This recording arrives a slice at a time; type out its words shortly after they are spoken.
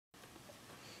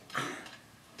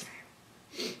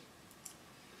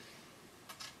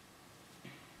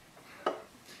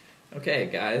Okay,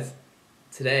 guys.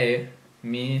 Today,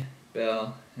 me,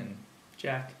 Bill, and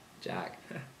Jack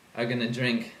are gonna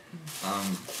drink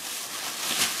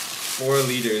 4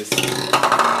 liters of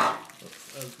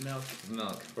milk. of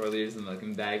milk, 4 liters of milk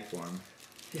in bag form,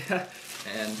 Yeah.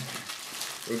 and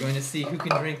we're going to see who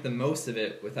can drink the most of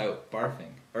it without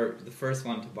barfing, or the first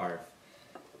one to barf.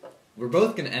 We're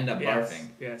both gonna end up barfing.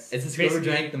 Yes. It's just whoever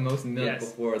drank the most milk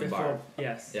before the barf.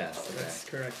 Yes. Yes. Okay. That's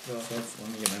correct, Bill. So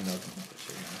let me get my milk in the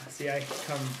picture now. See, I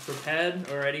come prepared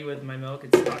already with my milk.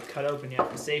 It's not cut open yet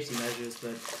for safety measures,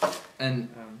 but And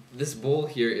this bowl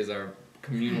here is our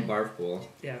communal barf bowl.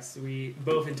 yes, we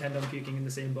both intend on puking in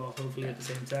the same bowl, hopefully at the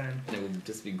same time. And it will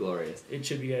just be glorious. It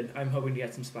should be good. I'm hoping to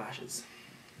get some splashes.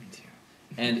 Me too.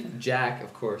 And Jack,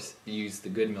 of course, used the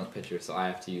good milk pitcher, so I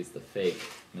have to use the fake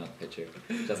milk pitcher.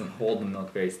 It doesn't hold the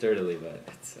milk very sturdily, but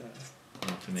It's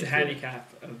it's a handicap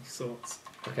of sorts.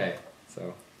 Okay,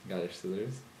 so got our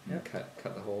scissors. Yep.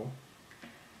 Cut the hole.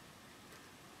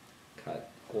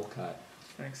 Hole cut.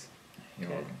 Thanks. You're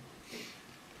Okay.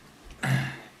 welcome.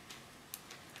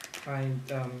 I'm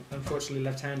unfortunately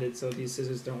left-handed, so these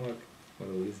scissors don't work. What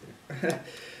a loser.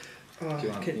 Oh, Do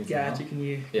you want these Gad, now? can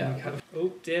you Yeah. cut it?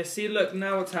 Oh dear, see, look,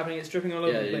 now what's happening? It's dripping all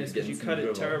over Yeah, the you're place because getting you some cut it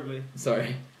dribble. terribly.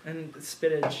 Sorry. And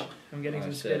spillage. I'm getting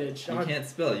some Shit. spillage. You can't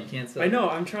spill. You can't spill. I know,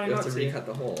 I'm trying You not have to to. recut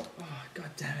the hole. Oh,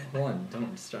 god damn it. Hold on,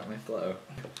 don't disrupt my flow.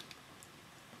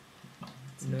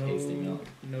 Some tasty milk.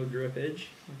 No drippage,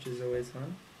 which is always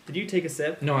fun. Did you take a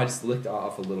sip? No, I just licked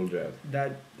off a little drip.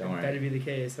 That Don't worry. better be the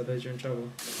case, otherwise you're in trouble.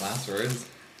 Last words.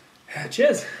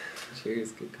 Cheers!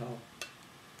 Cheers, good call.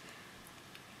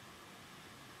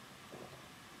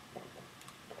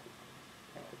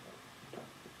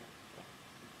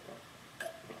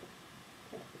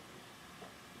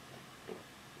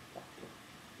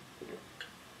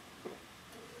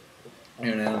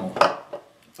 You're an animal.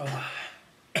 Oh.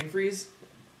 Freeze.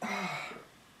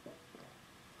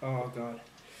 Oh god.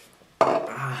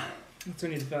 That's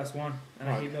only the first one, and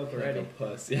I hate milk already. Like a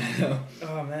puss. Yeah, I know.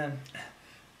 Oh man.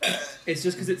 It's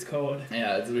just because it's cold.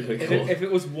 Yeah, it's really If cold.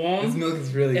 it was warm, This milk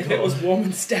is really if cold. it was warm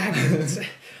and stagnant,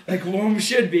 like warm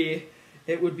should be,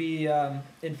 it would be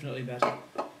infinitely better.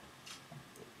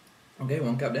 Okay,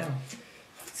 1 cup down.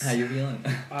 How you feeling?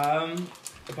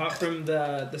 Apart from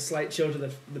the slight chill to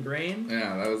the brain,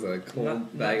 Yeah, that was a cold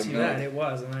not bag of too milk. bad. It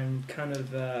was, and I'm kind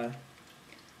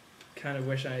of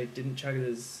wish I didn't chug it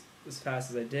as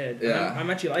fast as I did. Yeah. I'm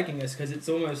actually liking this because it's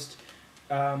almost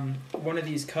one of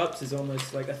these cups is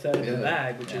almost like a third of the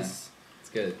bag, which is It's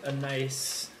good. a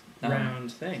nice Um,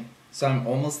 round thing. So I'm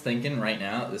almost thinking right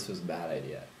now this was a bad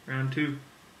idea. Round 2.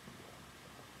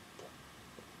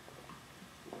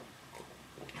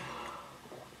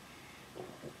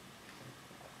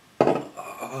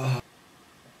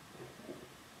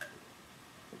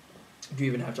 Do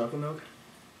you even have chocolate milk?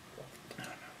 I don't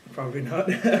know. Probably not.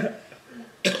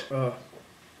 Oh.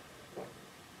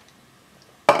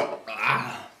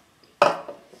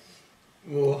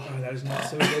 Whoa. Oh, that is not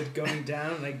so good going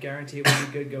down, and I guarantee it will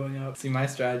be good going up. See, my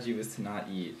strategy was to not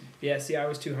eat. Yeah, see, I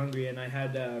was too hungry, and I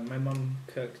had my mum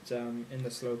cooked in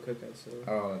the slow cooker, so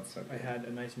Oh, that's so I good. had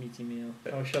a nice meaty meal.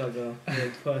 Oh, shut up, Bill. You're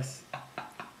a puss.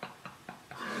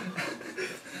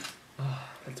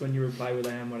 That's when you reply with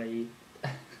 "I am what I eat."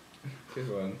 Good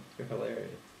one. You're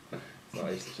hilarious. That's why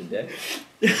you're such a dick.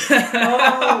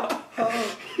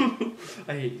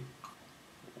 I hate you.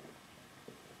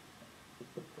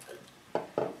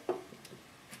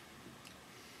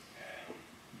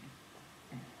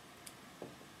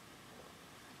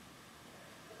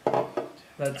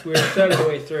 We're a third of the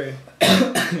way through.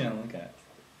 Yeah, look at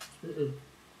it.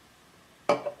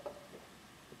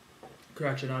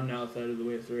 Correction, I'm now a third of the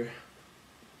way through.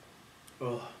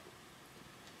 Oh.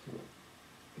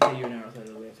 Okay, you're now a third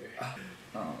of the way through.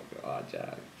 Oh, God,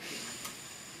 Jack.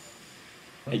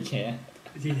 I can't.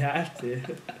 You have to.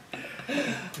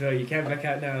 No, you can't back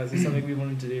out now. This is something we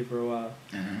wanted to do for a while.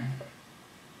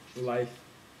 Life.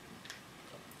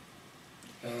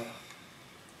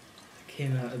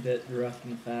 Came out a bit rough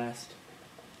and fast.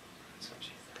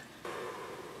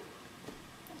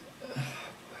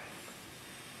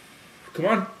 Come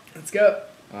on, let's go.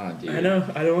 Oh, dude. I know,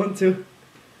 I don't want to.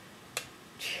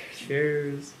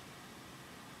 Cheers.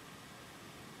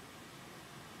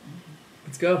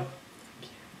 Let's go.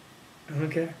 I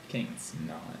don't care. Can't even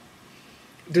smell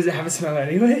it. Does it have a smell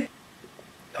anyway?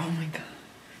 Oh my God.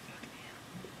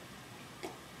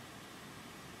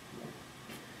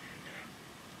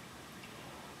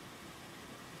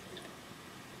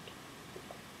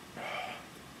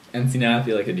 And see, now I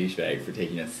feel like a douchebag for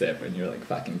taking a sip, and you're like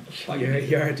fucking. You're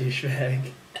a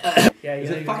douchebag. Yeah, is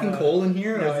it fucking cold in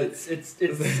here? No, or is it's.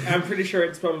 I'm pretty sure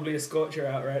it's probably a scorcher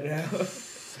out right now.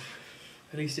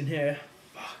 At least in here.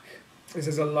 Fuck. This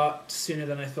is a lot sooner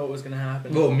than I thought was gonna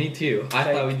happen. Well, me too. I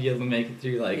thought we'd be able to make it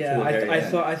through like. Yeah, to the very I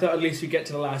end. thought at least we'd get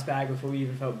to the last bag before we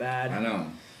even felt bad. I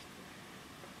know.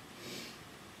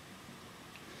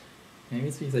 Maybe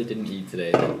it's because I didn't eat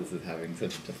today that this is having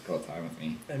such a difficult time with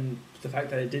me. And the fact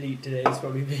that I did eat today is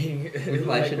probably being. Maybe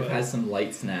I should have had some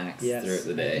light snacks throughout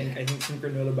the day. I think some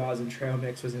granola bars and trail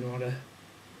mix was in order.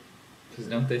 Because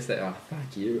don't they say, oh,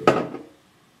 fuck you.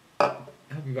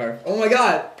 Happy barf. Oh my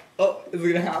god! Oh, is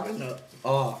it gonna happen? No.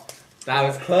 Oh, that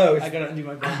was close. I gotta undo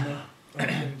my gum now. I'm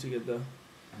not feeling too good though.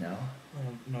 No?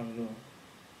 Not at all.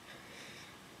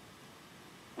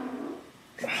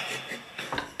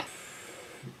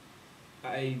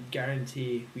 I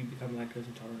guarantee we become lactose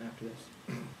intolerant after this.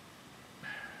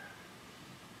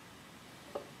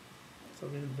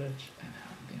 Stop being a bitch. I know,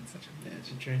 I'm being such a You bitch.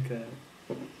 should drink that.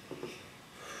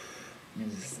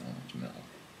 There's just so much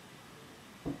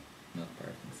milk. Milk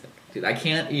barfing sick. Dude, I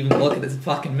can't even look at this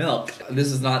fucking milk.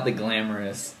 This is not the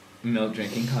glamorous milk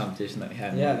drinking competition that we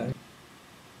had in Yeah. London.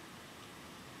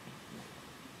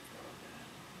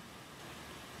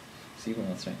 Steve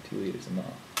almost drank 2 liters of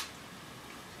milk.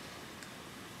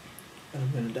 I'm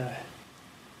gonna die.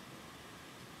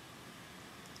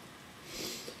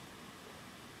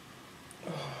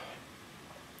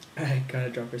 I gotta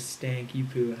drop a stanky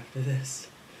poo after this.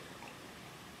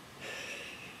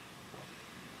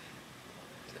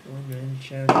 Come on, man,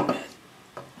 champ. Oh my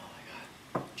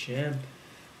god. Champ.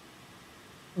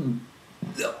 We're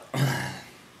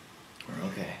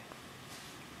okay.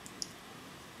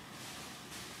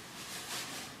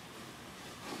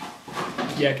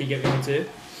 Yeah, can you get me one too?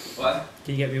 What?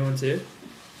 Can you get me one too?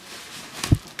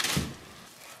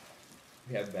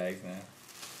 We have bags now.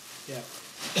 Yeah.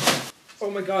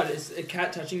 Oh my god, is a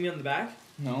cat touching me on the back?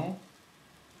 No.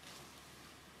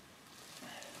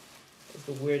 It's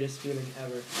the weirdest feeling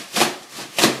ever.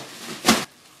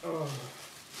 Oh.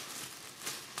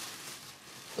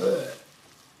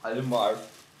 I didn't barf.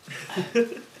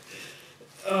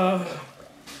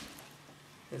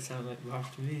 That sounded like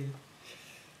barf to me.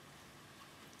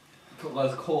 It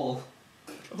was cold.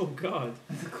 Oh god.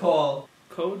 It's cold.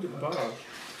 Cold barf.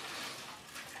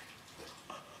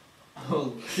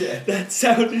 Oh shit. That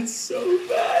sounded so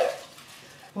bad.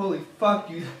 Holy fuck,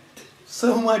 you.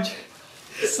 So much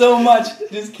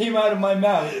just came out of my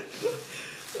mouth.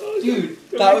 Oh, Dude,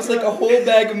 don't that make was me like a laugh. whole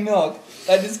bag of milk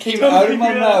that just came Don't out make of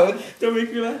my me laugh. mouth. Don't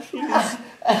make me laugh, please.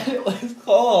 And it was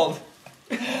cold.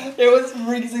 It was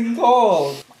freezing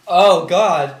cold. Oh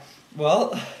god.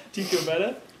 Well, Do you feel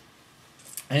better?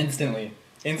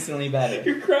 instantly better.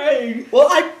 You're crying. Well,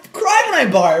 I cry when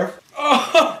I barf.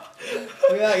 Oh.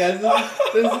 Look at that, guys.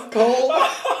 This is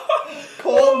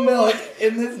cold milk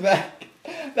in this bag.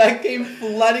 That came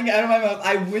flooding out of my mouth.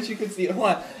 I wish you could see it. Hold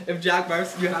on. If Jack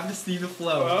barfs, you have to see the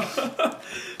flow.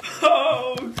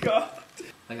 Oh god.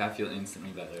 Like, I feel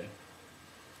instantly better.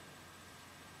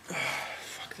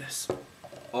 Fuck this.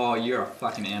 Oh, you're a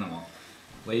fucking animal.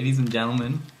 Ladies and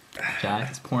gentlemen,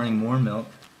 Jack is pouring more milk.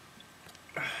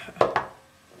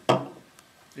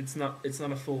 It's not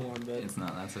a full one, but It's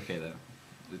not. That's okay, though.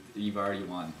 You've already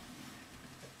won.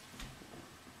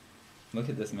 Look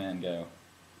at this man go.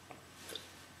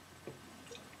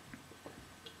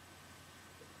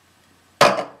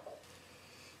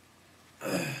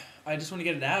 I just want to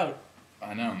get it out.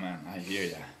 I know, man. I hear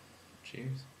ya.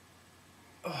 Cheers.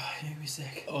 Oh, you make me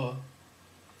sick. Oh.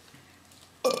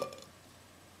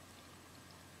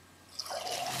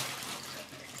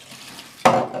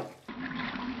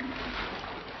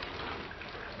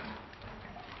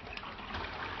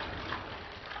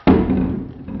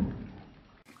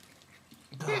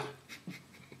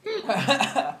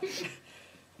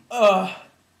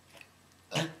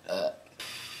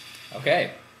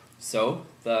 Okay, so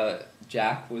the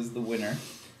Jack was the winner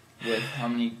with how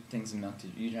many things of milk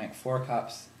did you drank? 4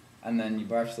 cups, and then you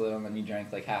barfed a little, and then you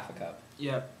drank like half a cup.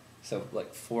 Yep. So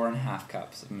like 4.5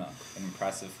 cups of milk, an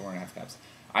impressive 4.5 cups.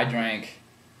 I drank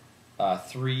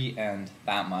 3 and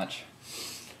that much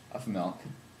of milk,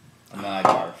 and then I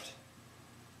barfed.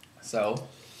 So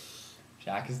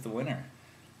Jack is the winner.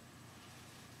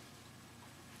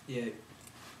 Yeah.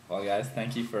 Well, guys,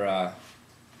 thank you for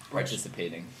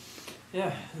participating.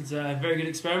 Yeah, it's a very good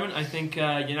experiment. I think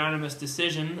unanimous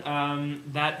decision.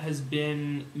 That has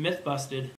been myth busted.